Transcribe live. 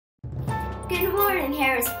Good morning,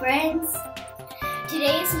 Harris friends.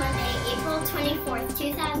 Today is Monday, April 24th,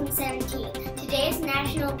 2017. Today is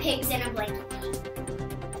National Pigs in a Blanket Day.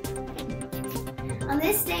 On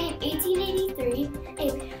this day in 1883,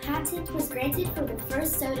 a patent was granted for the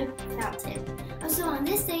first soda fountain. Also on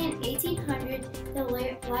this day in 1800, the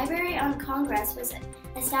Library on Congress was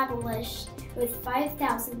established with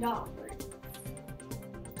 $5,000.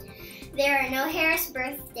 There are no Harris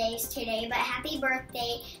birthdays today, but happy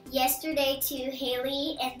birthday yesterday to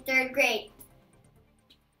Haley in 3rd grade.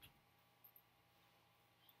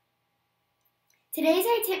 Today's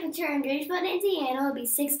high temperature in Bridgeville, Indiana will be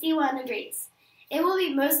 61 degrees. It will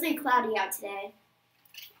be mostly cloudy out today.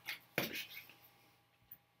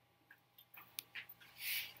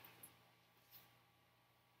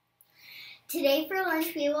 Today for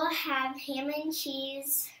lunch we will have ham and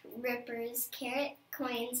cheese, rippers, carrot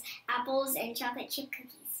coins, apples, and chocolate chip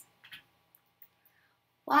cookies.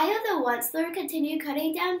 While the Onceler continued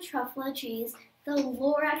cutting down truffle trees, the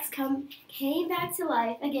Lorax came back to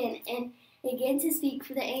life again and began to speak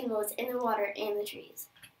for the animals in the water and the trees.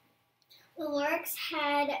 The Lorax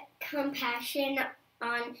had compassion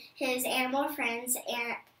on his animal friends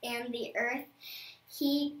and the earth.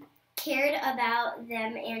 He cared about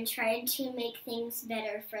them and tried to make things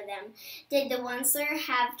better for them. Did the Onceler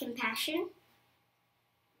have compassion?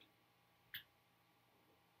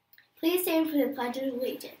 Please stand for the Pledge of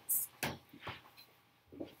Allegiance.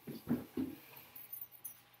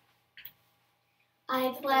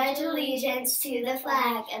 I pledge allegiance to the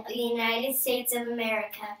flag of the United States of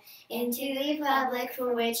America and to the republic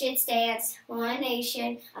for which it stands, one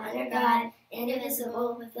nation, under God,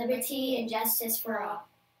 indivisible, with liberty and justice for all.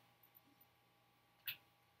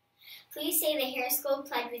 Please say the Harris School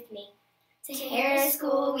pledge with me. To Harris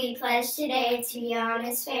School we pledge today to be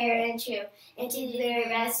honest, fair, and true, and to do the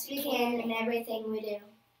best we can in everything we do.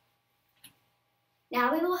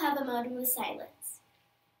 Now we will have a moment of silence.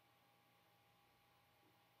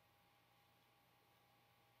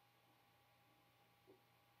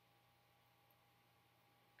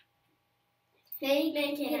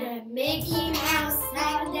 Make it a Mickey Mouse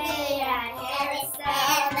Sunday at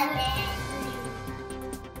Harris.